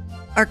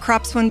our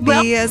crops wouldn't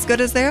be as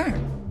good as they are.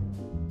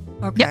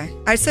 Okay.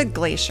 Yep. I said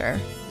glacier.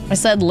 I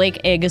said Lake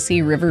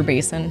Agassiz River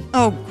Basin.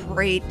 Oh,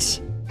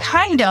 great.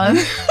 Kind of.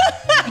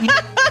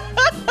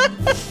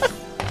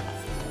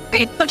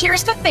 Okay, so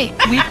here's the thing.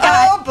 We've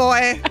got, oh,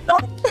 boy.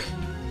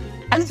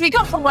 As we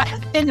go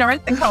west in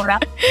North Dakota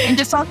and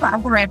just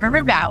outside the Red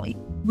River Valley,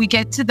 we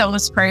get to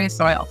those prairie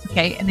soils,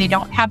 okay? And they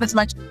don't have as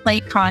much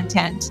clay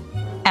content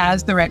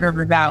as the Red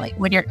River Valley.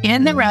 When you're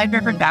in the Red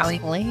River Valley,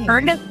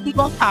 heard of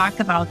people talk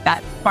about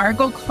that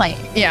Fargo clay.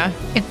 Yeah.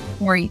 It's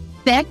very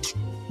thick,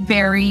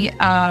 very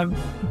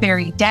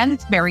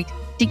dense, very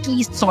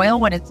sticky soil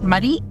when it's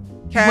muddy.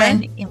 Okay.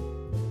 When it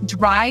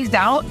dries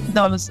out,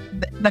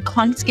 the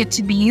clumps get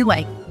to be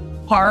like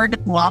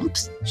hard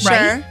lumps,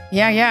 right?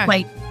 Yeah.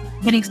 Like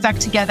getting stuck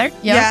together.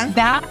 Yeah.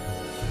 That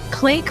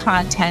clay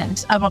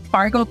content of a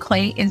Fargo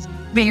clay is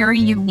very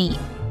unique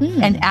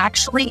and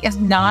actually is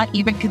not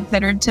even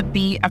considered to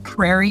be a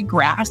prairie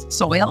grass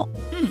soil.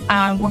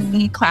 When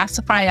we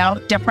classify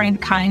out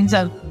different kinds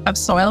of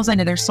soils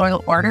into their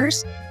soil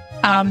orders,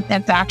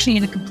 it's actually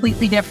in a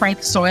completely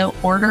different soil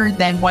order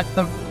than what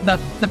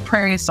the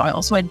prairie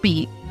soils would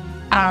be.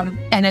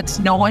 And it's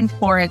known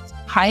for its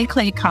high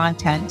clay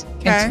content,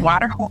 its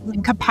water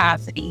holding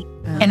capacity,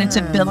 and its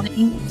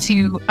ability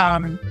to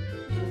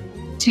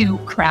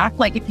crack.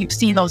 Like if you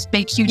see those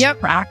big, huge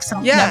cracks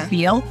on the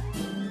field,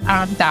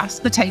 that's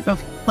the type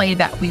of clay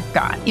that we've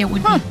got. It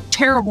would be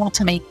terrible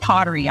to make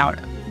pottery out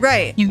of.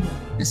 Right.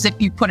 As if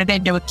you put it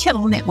into a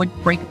kiln, it would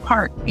break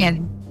apart.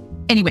 And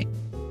anyway,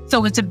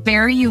 so it's a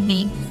very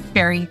unique,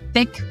 very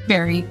thick,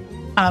 very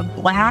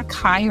black,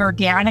 high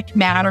organic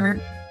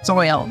matter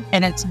soil.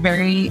 And it's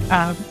very,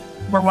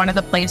 we're one of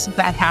the places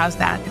that has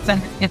that.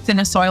 It's in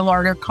a soil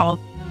order called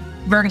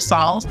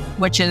vertisols,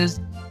 which is...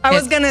 I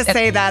was going to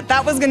say that.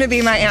 That was going to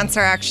be my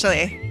answer,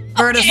 actually.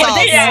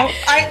 Vertisols. Yeah.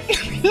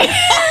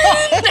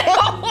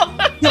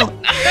 No.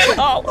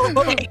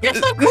 Okay. You're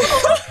so cool.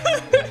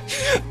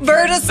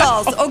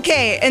 Vertisols.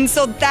 Okay. And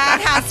so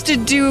that has to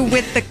do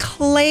with the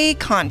clay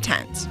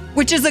content,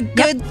 which is a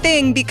good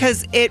thing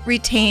because it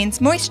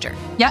retains moisture.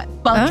 Yeah.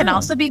 Well, it can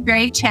also be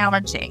very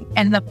challenging.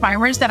 And the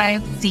farmers that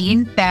I've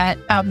seen that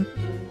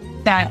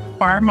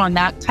farm on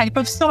that type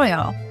of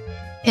soil,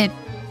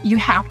 you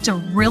have to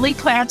really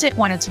plant it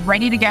when it's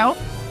ready to go.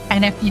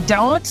 And if you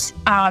don't,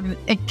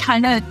 it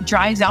kind of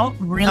dries out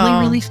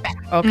really fast.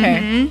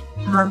 Okay.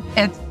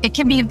 Mm-hmm. It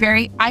can be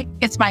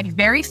it's my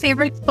very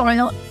favorite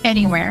soil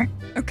anywhere.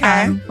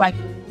 Okay.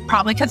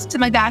 Probably because it's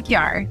in my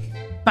backyard,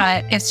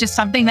 but it's just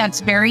something that's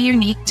very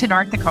unique to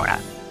North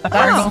Dakota. The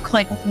Fargo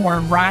clay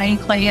or Ryan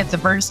clay, it's a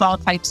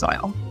vertisol type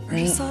soil.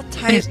 Vertisol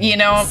type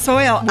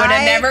soil. Would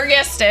have never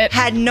guessed it.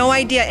 Had no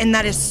idea. And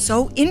that is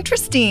so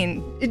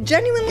interesting. It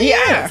genuinely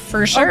is.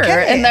 For sure.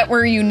 Okay. And that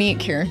we're unique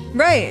here.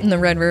 Right. In the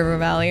Red River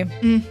Valley.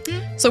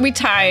 Mm-hmm. So we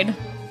tied.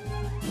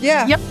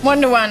 Yeah. Yep.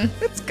 1-1.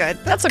 That's good.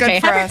 That's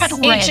okay. Good for us.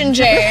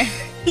 H&J.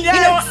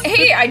 Yes.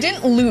 Hey, I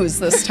didn't lose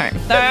this time.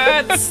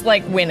 That's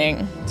like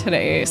winning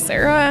today,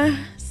 Sarah.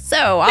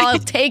 So I'll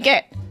take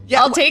it.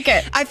 Yeah, I'll take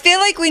it. I feel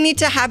like we need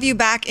to have you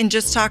back and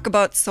just talk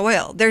about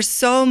soil. There's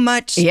so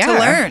much to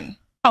learn.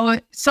 Oh,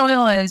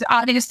 soil is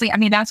obviously,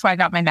 that's why I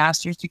got my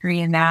master's degree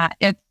in that.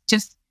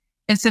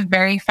 It's a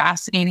very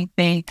fascinating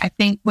thing. I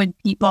think when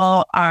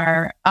people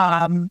are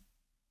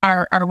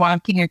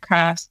walking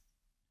across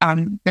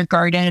their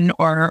garden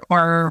or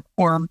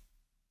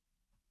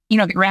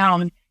the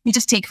ground, you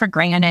just take for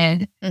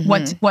granted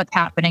what's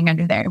happening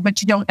under there,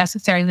 but you don't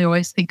necessarily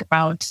always think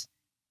about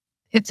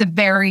it's a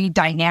very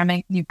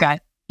dynamic. You've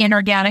got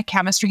inorganic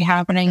chemistry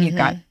happening. You've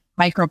got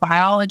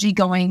microbiology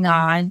going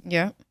on.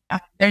 Yeah.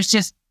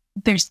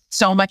 There's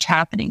so much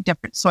happening,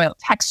 different soil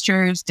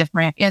textures,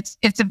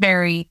 it's a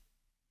very,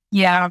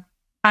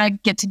 I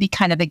get to be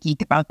kind of a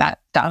geek about that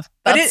stuff.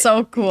 That's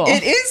so cool.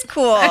 It is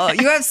cool.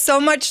 You have so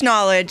much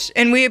knowledge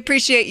and we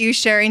appreciate you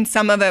sharing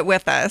some of it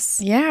with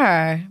us.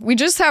 Yeah. We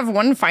just have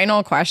one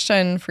final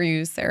question for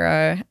you,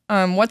 Sarah.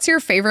 What's your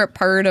favorite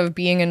part of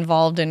being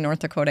involved in North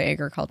Dakota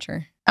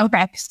agriculture?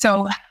 Okay.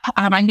 So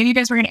I knew you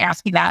guys were going to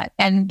ask me that.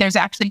 And there's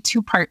actually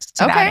two parts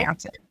to that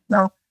answer.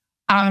 So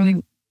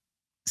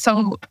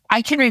So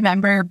I can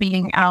remember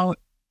being out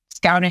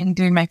scouting,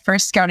 doing my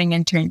first scouting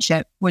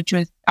internship, which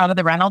was out of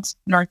the Reynolds,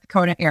 North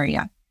Dakota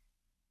area.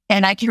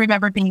 And I can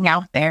remember being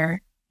out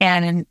there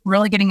and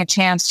really getting a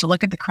chance to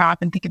look at the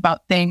crop and think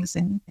about things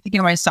and thinking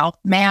to myself,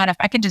 man, if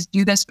I could just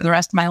do this for the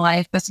rest of my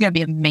life, this is going to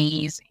be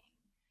amazing.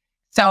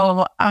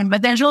 So,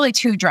 but there's really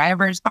two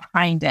drivers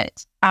behind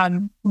it.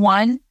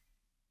 One,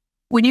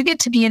 when you get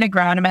to be an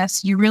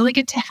agronomist, you really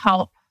get to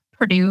help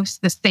produce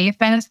the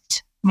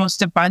safest,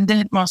 most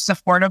abundant, most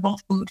affordable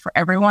food for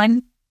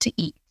everyone to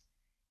eat.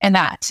 And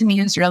that to me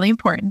is really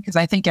important because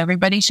I think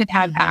everybody should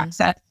have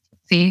access to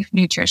safe,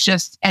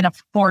 nutritious, and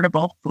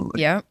affordable food.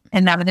 Yeah.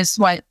 And that is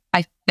what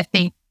I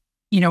think,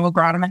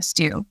 agronomists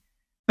do.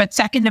 But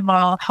second of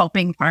all,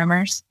 helping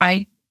farmers.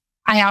 I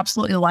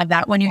absolutely love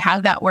that when you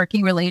have that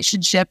working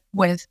relationship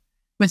with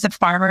the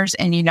farmers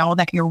and you know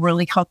that you're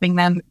really helping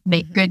them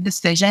make good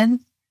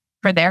decisions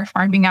for their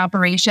farming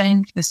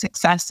operation, the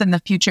success and the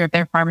future of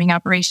their farming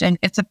operation.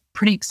 It's a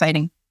pretty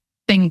exciting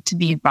thing to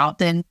be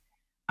involved in.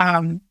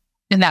 And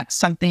that's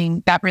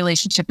something, that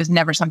relationship is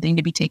never something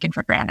to be taken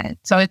for granted.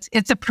 So it's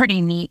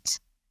pretty neat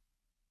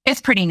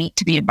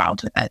to be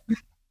involved with it.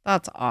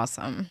 That's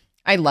awesome.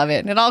 I love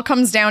it. It all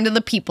comes down to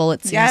the people,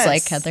 it seems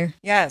like, Heather.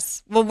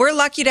 Yes. Well, we're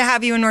lucky to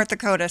have you in North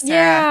Dakota, Sarah.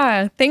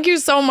 Yeah. Thank you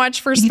so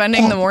much for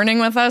spending the morning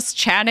with us,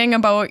 chatting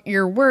about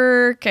your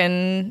work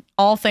and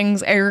all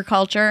things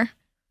agriculture.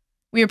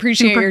 We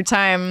appreciate your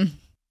time.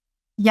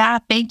 Yeah,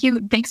 thank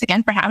you. Thanks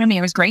again for having me.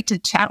 It was great to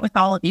chat with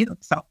all of you.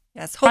 So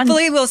yes,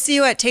 hopefully we'll see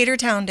you at Tater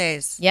Town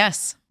Days.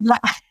 Yes.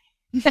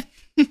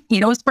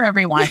 Tito's for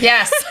everyone.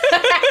 Yes.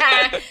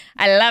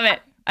 I love it.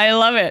 I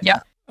love it.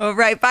 Yeah. All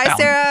right. Bye,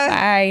 Sarah.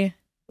 Bye.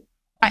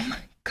 Oh my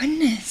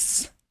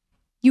goodness.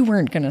 You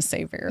weren't going to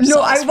say Vera. No,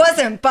 I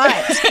wasn't,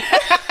 but.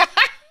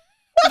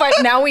 But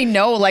now we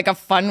know like a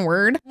fun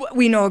word.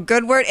 We know a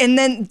good word. And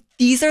then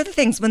these are the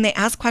things, when they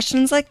ask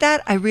questions like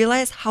that, I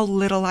realize how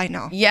little I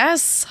know.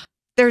 Yes.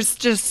 There's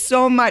just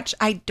so much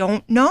I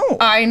don't know.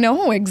 I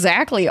know,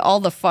 exactly.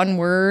 All the fun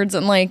words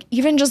and like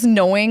even just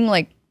knowing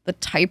like the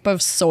type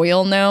of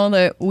soil now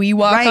that we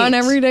walk on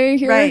every day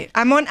here. Right.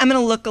 I'm going to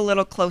look a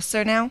little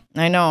closer now.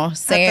 I know.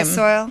 Same. At the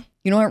soil.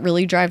 You know what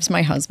really drives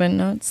my husband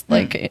nuts?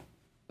 Like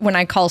when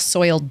I call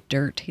soil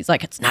dirt, he's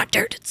like, it's not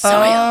dirt, it's soil.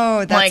 Oh,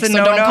 that's like, a so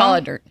no-no? don't call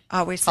it dirt.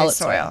 Always Call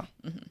say soil.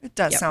 Mm-hmm. It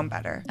does sound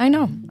better. I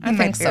know. I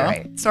think so.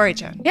 Right. Sorry,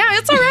 Jen. Yeah,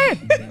 it's all right.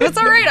 It's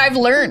all right. I've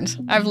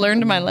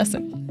learned my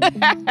lesson.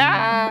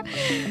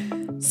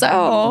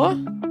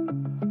 So,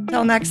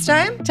 till next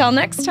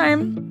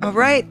time. All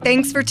right.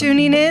 Thanks for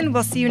tuning in.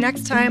 We'll see you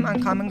next time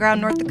on Common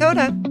Ground North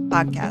Dakota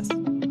podcast.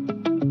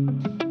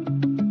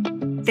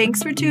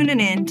 Thanks for tuning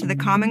in to the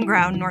Common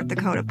Ground North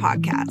Dakota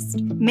podcast.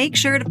 Make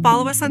sure to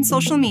follow us on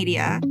social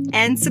media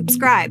and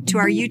subscribe to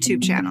our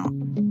YouTube channel.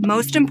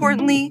 Most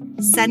importantly,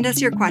 send us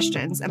your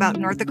questions about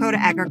North Dakota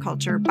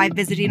agriculture by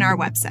visiting our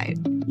website.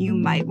 You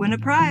might win a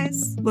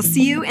prize. We'll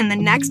see you in the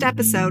next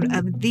episode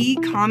of the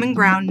Common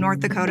Ground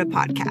North Dakota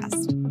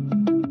podcast.